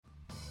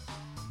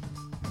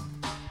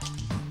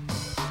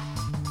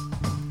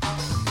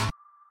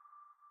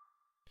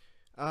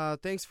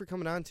Thanks for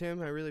coming on,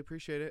 Tim. I really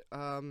appreciate it.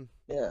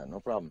 Yeah, no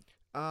problem.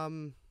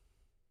 Um,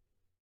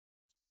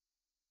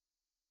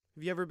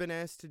 have you ever been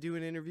asked to do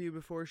an interview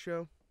before a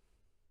show?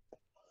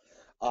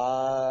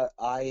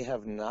 I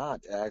have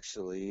not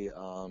actually.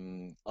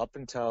 Up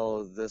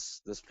until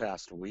this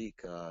past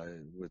week,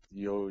 with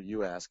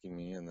you asking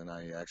me, and then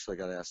I actually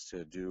got asked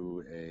to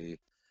do a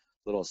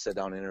little sit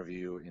down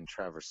interview in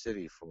Traverse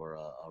City for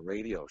a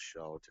radio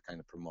show to kind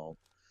of promote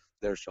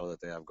their show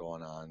that they have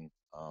going on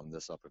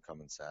this up and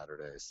coming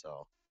Saturday.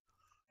 So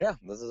yeah,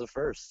 this is a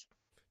first.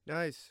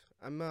 Nice.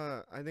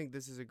 I think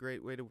this is a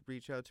great way to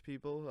reach out to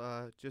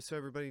people. Just so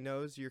everybody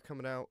knows, you're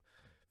coming out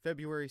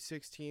February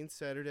 16th,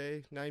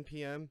 Saturday, 9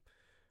 p.m.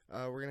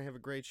 We're gonna have a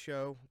great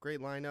show, great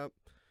lineup.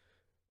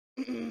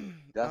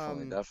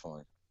 Definitely, um,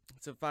 definitely.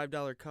 it's a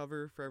 $5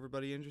 cover for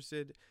everybody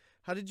interested.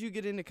 How did you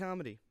get into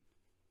comedy?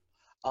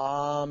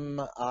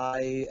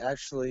 I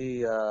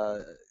actually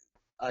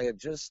I had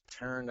just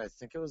turned, I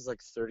think it was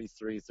like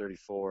 33,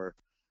 34,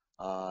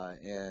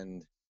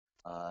 and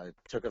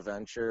took a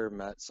venture,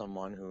 met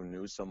someone who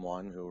knew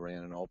someone who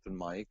ran an open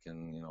mic,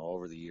 and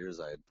over the years,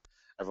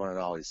 everyone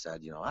had always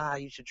said,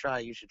 you should try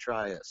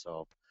it.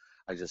 So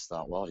I just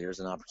thought, well, here's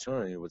an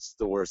opportunity. What's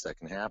the worst that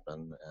can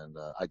happen? And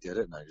I did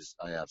it, and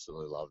I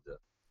absolutely loved it.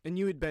 And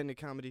you had been to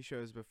comedy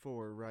shows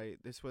before, right?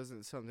 This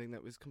wasn't something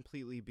that was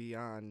completely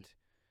beyond.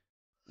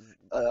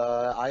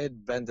 I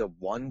had been to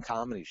one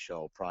comedy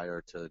show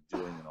prior to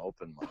doing an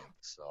open mic,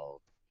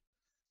 so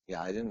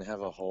yeah, I didn't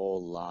have a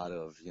whole lot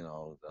of,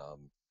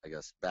 I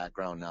guess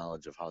background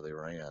knowledge of how they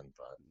ran,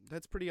 but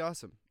That's pretty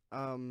awesome.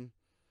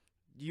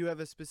 Do you have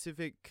a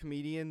specific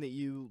comedian that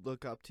you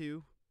look up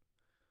to?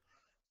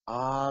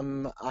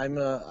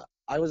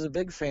 I was a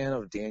big fan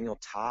of Daniel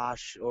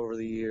Tosh over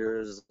the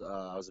years.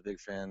 I was a big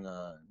fan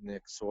of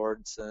Nick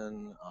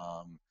Swordson.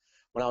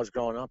 When I was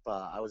growing up,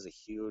 I was a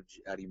huge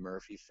Eddie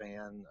Murphy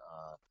fan.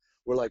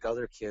 We're like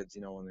other kids,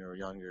 when they were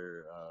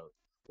younger.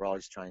 We're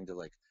always trying to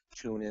like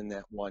tune in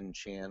that one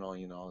channel,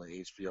 the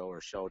HBO or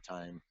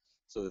Showtime,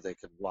 so that they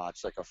could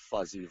watch like a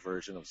fuzzy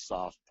version of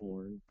soft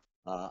porn.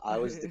 I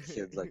was the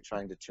kid like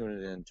trying to tune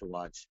it in to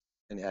watch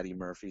an Eddie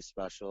Murphy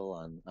special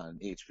on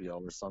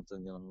HBO or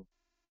something.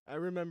 I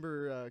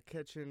remember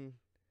catching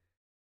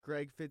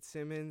Greg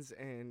Fitzsimmons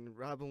and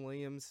Robin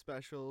Williams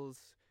specials.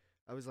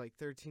 I was like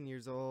 13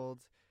 years old.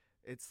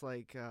 It's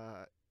like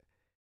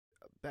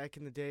back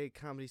in the day,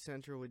 Comedy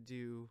Central would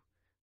do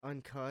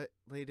Uncut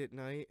late at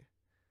night,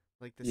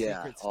 like The Yeah,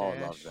 Secret oh, I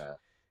love Stash, that.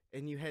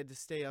 and you had to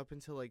stay up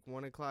until like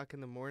 1 o'clock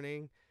in the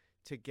morning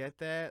to get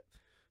that.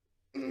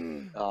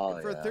 Oh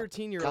For a yeah.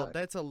 13-year-old,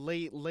 that's a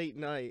late, late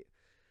night.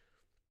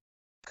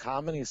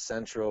 Comedy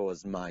Central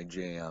was my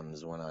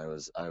jams when I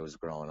was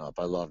growing up.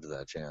 I loved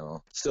that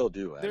channel. Still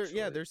do Yeah,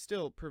 actually. they're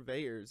still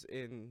purveyors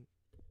in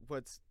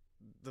what's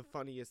the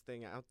funniest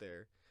thing out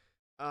there.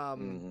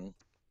 Um, hmm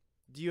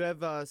do you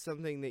have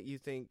something that you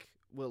think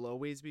will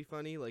always be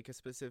funny, like a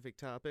specific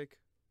topic?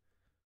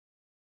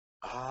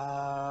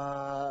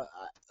 Uh,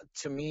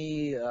 to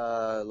me,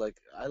 like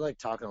I like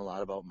talking a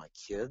lot about my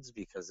kids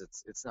because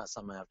it's not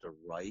something I have to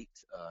write.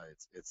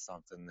 It's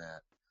something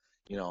that,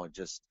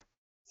 just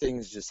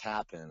things just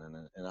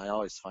happen, and I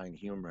always find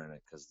humor in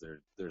it because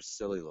they're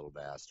silly little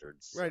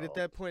bastards. Right, at So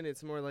that point,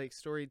 it's more like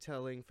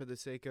storytelling for the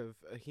sake of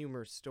a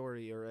humor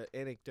story or an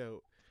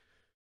anecdote.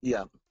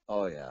 yeah,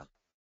 oh yeah.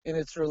 And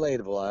it's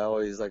relatable. I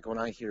always like when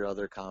I hear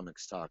other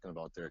comics talking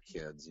about their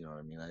kids, you know what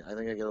I mean? I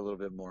think I get a little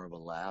bit more of a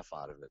laugh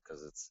out of it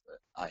because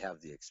I have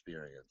the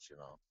experience.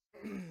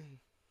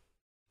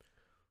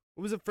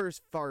 What was the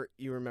first fart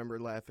you remember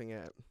laughing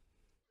at?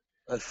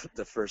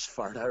 The first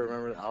fart I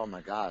remember, oh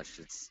my gosh,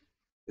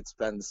 it's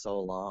been so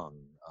long.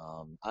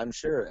 I'm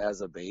sure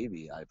as a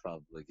baby I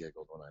probably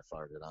giggled when I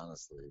farted,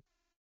 honestly,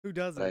 Who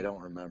but I doesn't?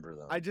 don't remember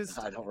I them. just,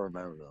 I don't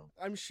remember them.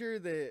 I'm sure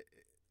that,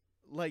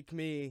 like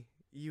me,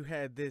 you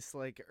had this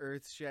like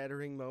earth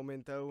shattering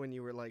moment though when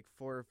you were like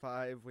 4 or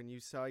 5 when you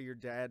saw your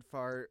dad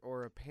fart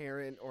or a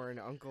parent or an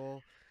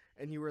uncle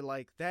and you were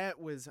like, that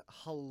was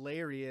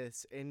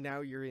hilarious. And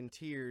now you're in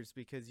tears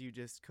because you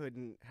just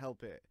couldn't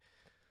help it.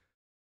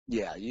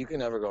 Yeah, you can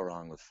never go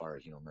wrong with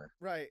fart humor.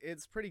 Right.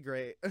 It's pretty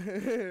great.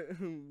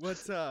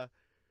 What's,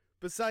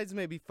 besides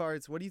maybe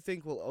farts, what do you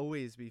think will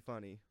always be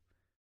funny?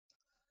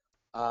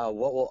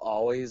 What will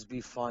always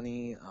be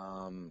funny?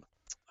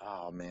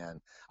 Oh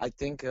man, I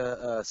think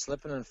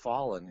slipping and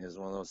falling is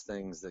one of those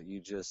things that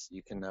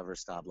you can never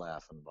stop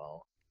laughing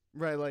about.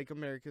 Right, like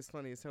America's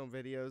Funniest Home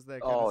Videos,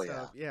 that kind of Oh yeah,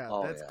 stuff. Yeah,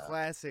 oh that's yeah,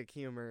 classic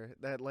humor.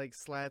 That like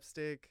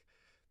slapstick.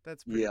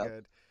 That's pretty yep.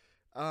 good.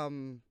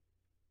 Um,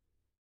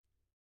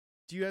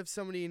 do you have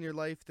somebody in your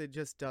life that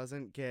just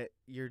doesn't get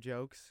your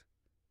jokes?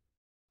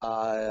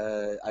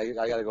 I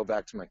got to go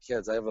back to my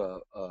kids. I have a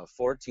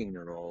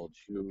 14-year-old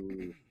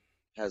who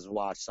has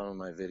watched some of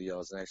my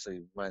videos and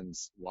actually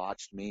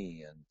watched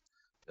me and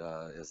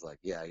is like,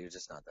 yeah, you're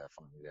just not that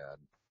funny, Dad.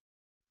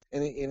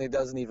 And it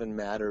doesn't even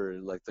matter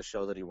like the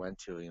show that he went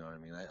to. You know what I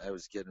mean? I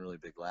was getting really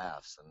big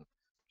laughs, and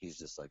he's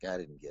just like, I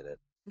didn't get it.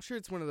 I'm sure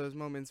it's one of those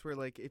moments where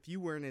like if you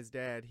weren't his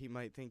dad, he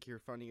might think you're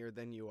funnier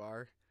than you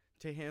are.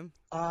 to him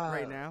Uh,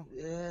 right now?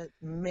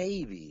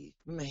 maybe.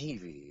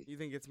 You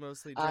think it's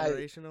mostly I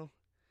generational?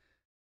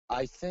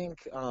 I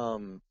think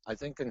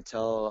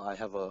until I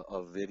have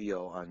a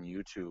video on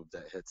YouTube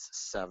that hits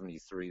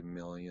 73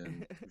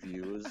 million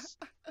views,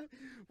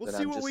 We'll then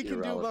see I'm what we just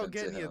can do about irrelevant to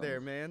getting you him. there,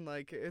 man.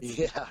 Like it's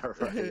Yeah,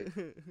 right.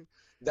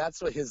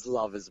 That's what his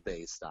love is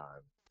based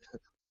on.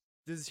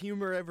 Does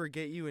humor ever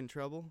get you in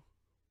trouble?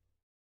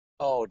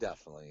 Oh,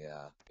 definitely,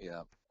 yeah,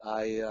 yeah.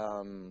 I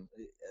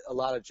a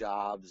lot of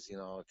jobs,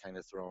 kind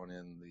of throwing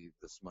in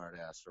the smart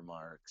ass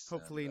remarks, and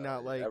Hopefully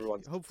not like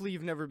everyone's hopefully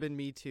you've never been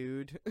me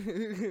too'd.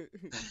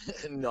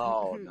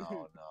 no,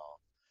 no, no.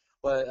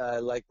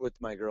 But like with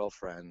my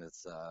girlfriend,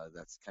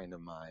 that's kind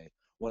of my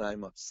when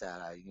I'm upset,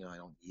 I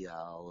don't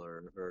yell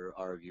or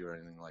argue or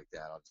anything like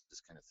that. I'll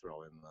just kind of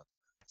throw in the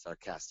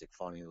sarcastic,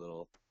 funny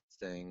little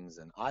things,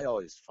 and I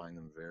always find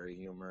them very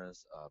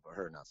humorous, but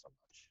her not so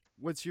much.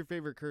 What's your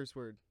favorite curse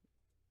word?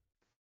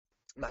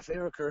 My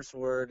favorite curse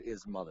word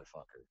is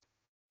motherfucker.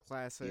 It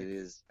Classic.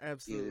 is it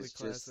Absolutely is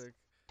just classic.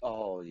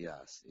 oh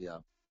yes, yeah.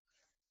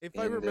 If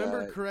I And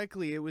remember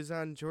correctly, it was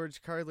on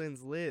George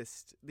Carlin's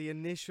list. The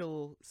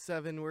initial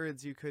 7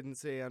 words you couldn't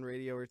say on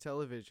radio or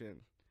television.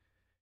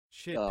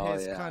 Shit, oh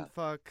piss, yeah. cunt,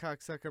 fuck,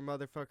 cocksucker,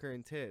 motherfucker,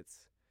 and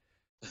tits.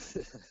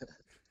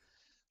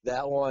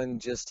 That one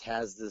just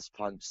has this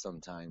punch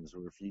sometimes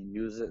where if you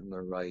use it in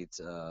the right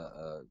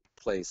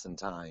place and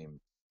time,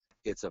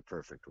 it's a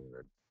perfect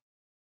word.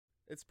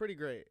 It's pretty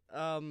great.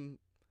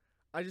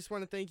 I just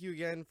want to thank you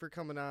again for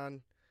coming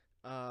on.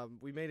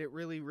 We made it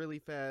really, really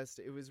fast.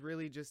 It was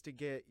really just to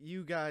get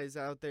you guys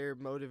out there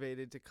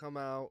motivated to come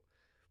out,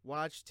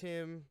 watch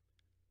Tim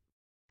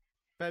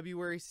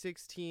February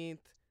 16th,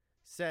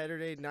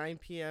 Saturday, 9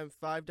 p.m.,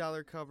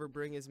 $5 cover.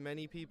 Bring as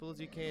many people as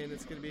you can.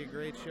 It's going to be a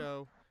great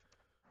show.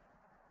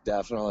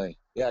 Definitely.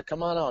 Yeah,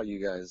 come on out,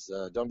 you guys.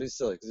 Don't be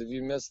silly, because if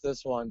you miss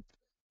this one,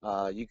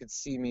 you could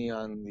see me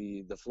on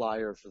the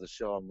flyer for the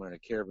show. I'm wearing a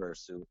Care Bear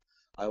suit.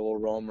 I will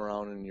roam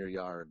around in your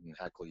yard and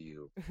heckle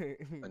you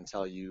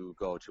until you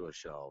go to a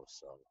show.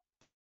 So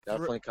Thre-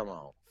 definitely come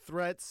out.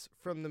 Threats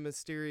from the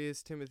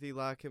mysterious Timothy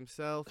Locke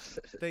himself.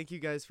 Thank you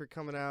guys for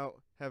coming out.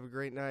 Have a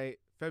great night.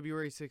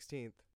 February 16th.